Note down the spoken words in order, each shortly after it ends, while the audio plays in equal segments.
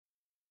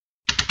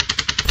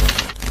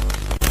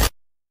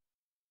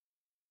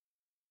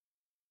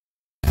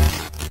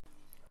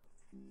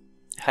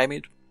Hi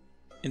mate,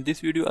 in this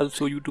video I'll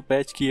show you to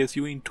patch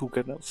KSU in two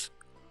kernels.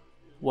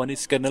 One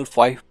is kernel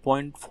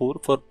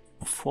 5.4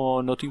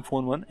 for Nothing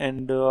Phone 1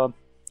 and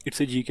it's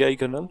a GKI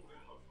kernel,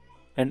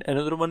 and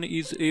another one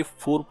is a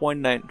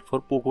 4.9 for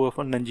Poco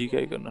F1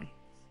 non-gki kernel.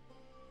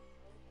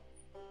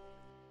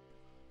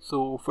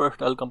 So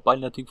first I'll compile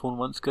Nothing Phone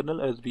 1's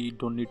kernel, as we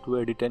don't need to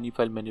edit any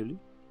file manually.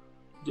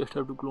 Just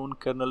have to clone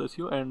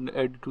KernelSU and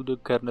add it to the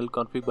kernel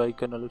config by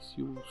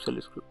KernelSU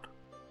shell script.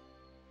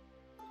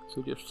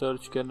 So just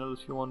search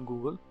KernelSU on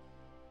Google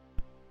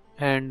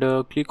and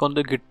click on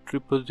the git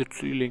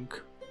repository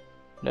link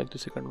like the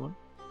second one.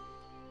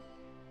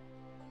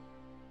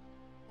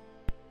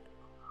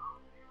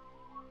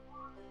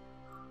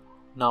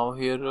 Now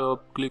here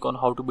click on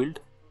how to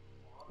build,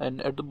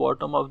 and at the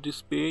bottom of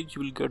this page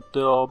you will get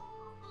the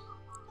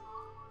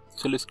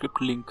shell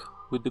script link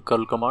with the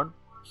curl command.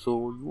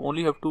 So you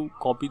only have to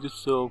copy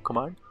this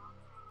command,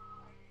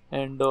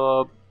 and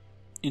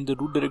in the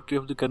root directory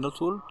of the kernel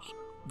source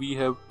we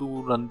have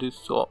to run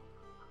this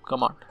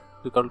command,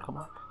 the curl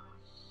command.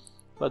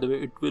 By the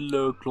way, it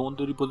will clone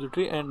the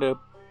repository and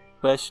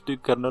patch the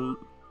kernel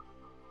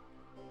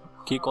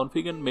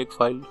kconfig and make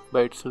file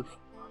by itself.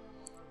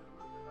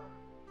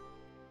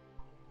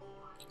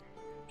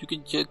 You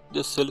can check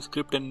the shell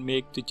script and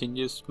make the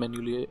changes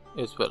manually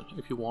as well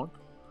if you want,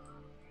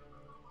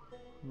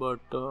 but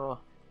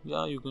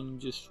yeah, you can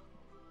just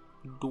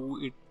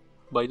do it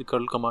by the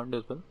curl command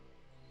as well.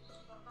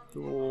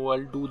 So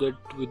I'll do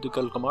that with the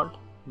curl command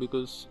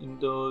because in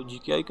the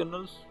GKI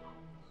kernels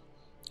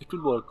it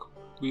will work.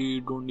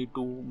 We don't need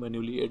to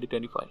manually edit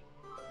any file.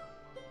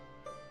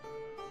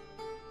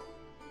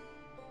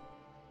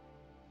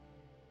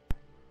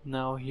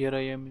 Now here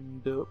I am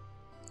in the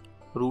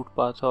root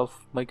path of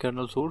my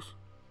kernel source.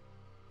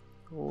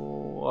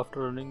 So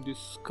after running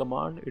this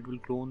command, it will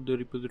clone the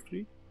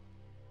repository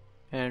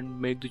and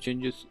make the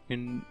changes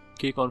in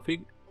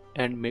kconfig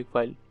and make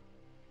file.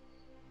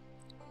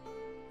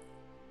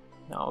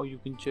 Now you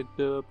can check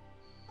the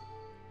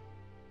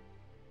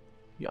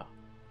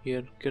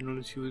here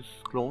KernelSU is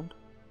cloned,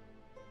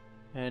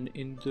 and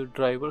in the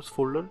drivers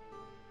folder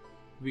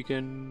we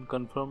can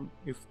confirm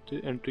if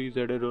the entry is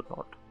added or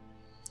not.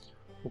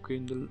 Okay,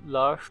 in the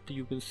last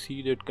you can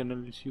see that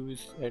KernelSU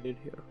is added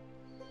here,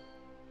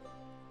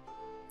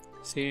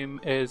 same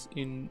as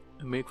in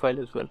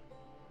makefile as well.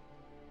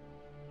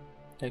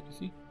 Like you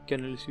see,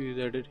 KernelSU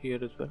is added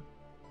here as well.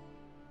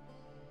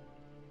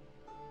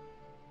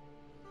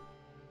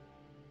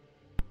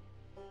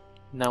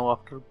 Now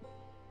after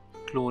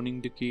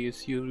cloning the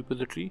KSU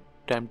repository,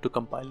 time to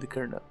compile the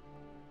kernel.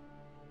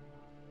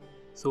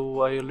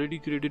 So I already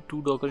created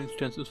two Docker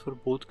instances for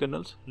both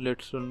kernels.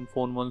 Let's run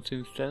phone 1's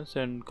instance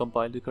and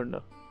compile the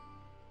kernel.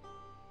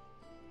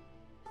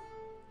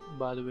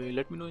 By the way,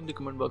 let me know in the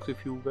comment box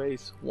if you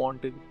guys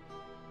want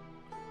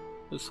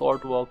a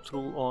short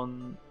walkthrough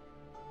on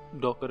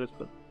Docker as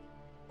well.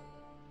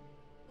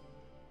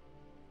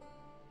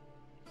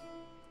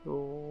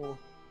 So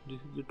this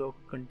is the Docker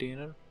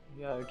container.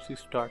 Yeah,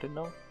 it's started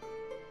now.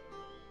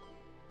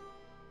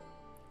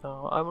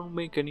 I won't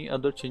make any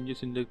other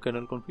changes in the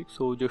kernel config,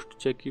 so just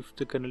check if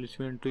the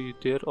KernelSU entry is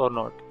there or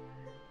not,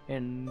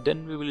 and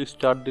then we will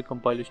start the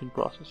compilation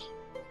process.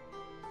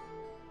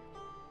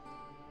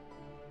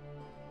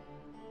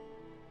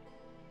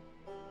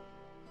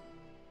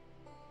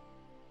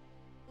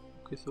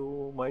 Okay,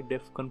 so my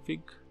def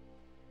config,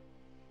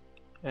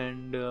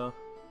 and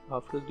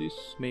after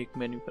this make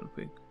menu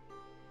config.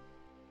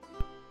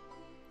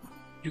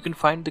 You can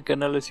find the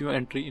KernelSU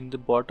entry in the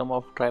bottom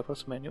of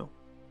drivers menu.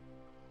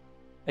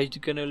 As the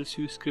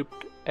KernelSU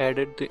script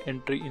added the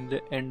entry in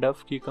the end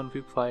of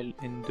kconfig file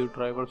in the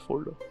drivers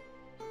folder.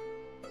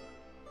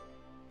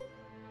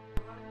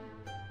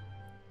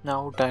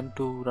 Now time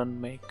to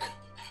run make.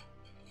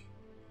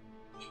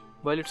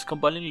 While it's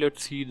compiling,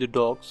 let's see the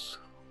docs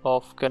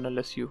of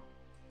KernelSU.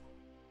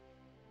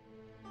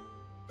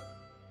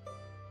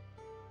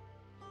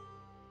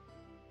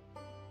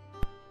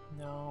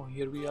 Now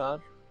here we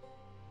are.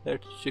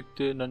 Let's check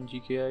the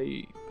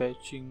non-gki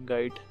patching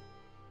guide.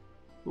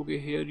 Okay,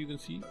 here you can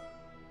see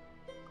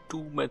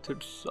two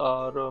methods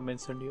are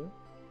mentioned here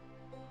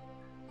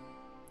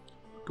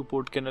to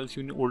port KernelSU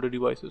in older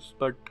devices,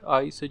 but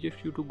I suggest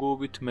you to go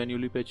with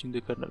manually patching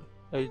the kernel,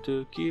 as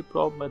the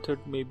kprop method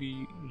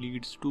maybe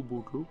leads to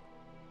boot loop.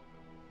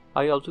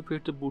 I also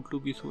patched the boot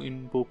loop issue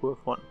in Poco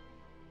F1.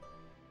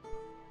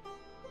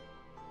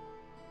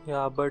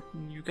 Yeah, but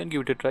you can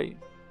give it a try.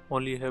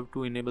 Only have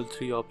to enable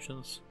 3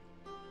 options.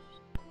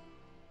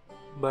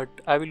 But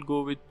I will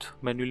go with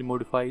manually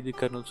modify the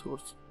kernel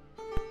source.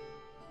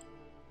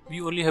 We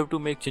only have to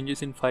make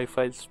changes in 5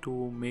 files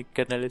to make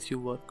KernelSU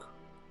work.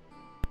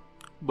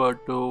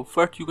 But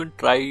first you can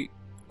try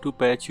to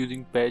patch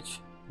using patch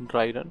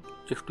dry run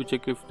just to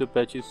check if the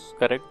patch is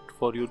correct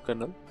for your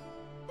kernel.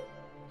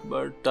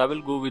 But I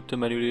will go with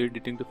manually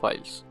editing the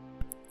files,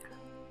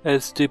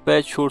 as the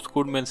patch source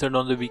code mentioned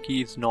on the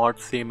wiki is not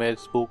same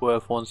as Poco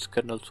F1's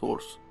kernel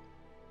source.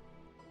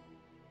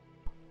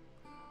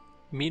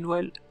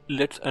 Meanwhile,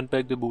 let's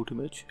unpack the boot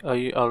image.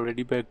 I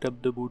already backed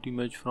up the boot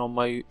image from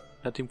my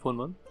Nothing Phone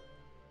 1.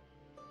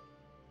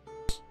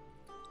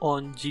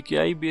 On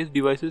GKI based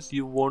devices,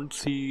 you won't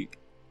see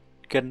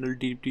kernel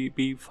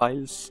DTP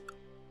files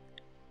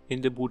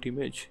in the boot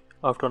image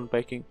after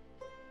unpacking.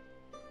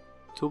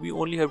 So we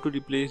only have to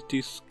replace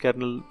this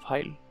kernel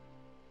file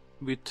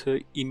with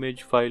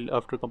image file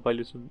after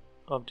compilation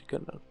of the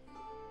kernel.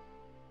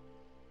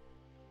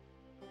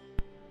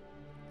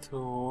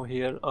 So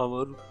here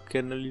our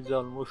kernel is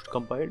almost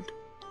compiled.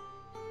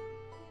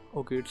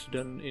 Okay, it's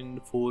done in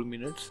 4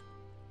 minutes.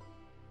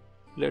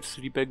 Let's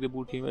repack the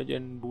boot image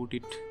and boot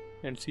it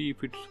and see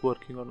if it's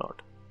working or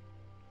not.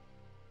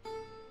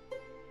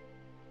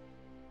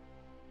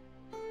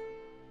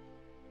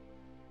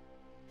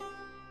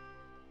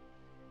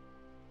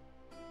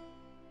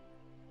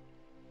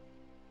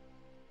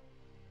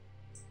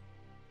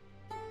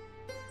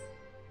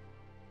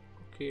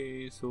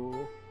 Okay,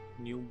 so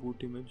new boot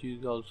image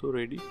is also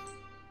ready,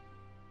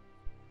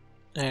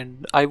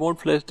 and I won't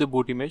flash the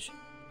boot image.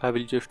 I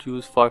will just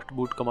use fast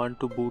boot command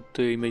to boot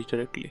the image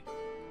directly.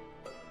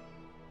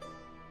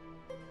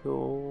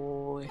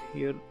 So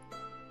here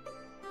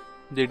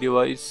the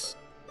device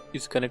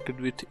is connected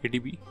with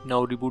ADB.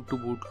 Now reboot to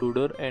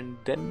bootloader and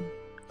then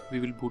we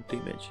will boot the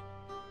image.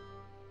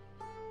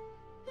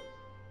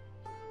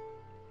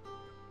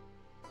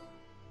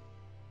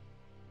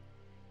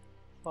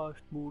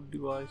 Fast boot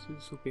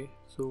devices. Okay,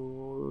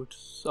 so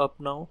it's up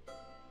now.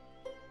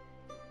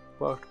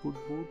 Fast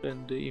boot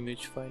and the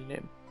image file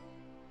name.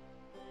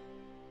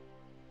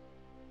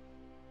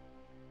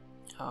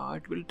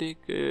 It will take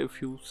a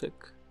few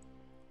seconds.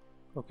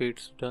 Okay,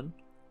 it's done.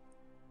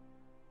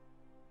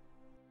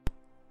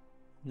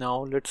 Now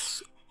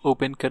let's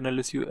open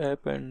KernelSU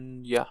app,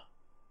 and yeah,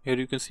 here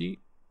you can see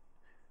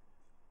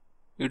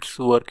it's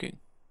working.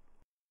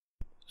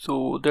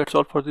 So that's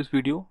all for this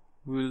video.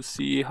 We will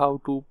see how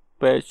to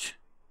patch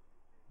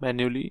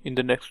manually in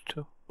the next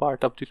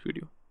part of this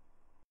video.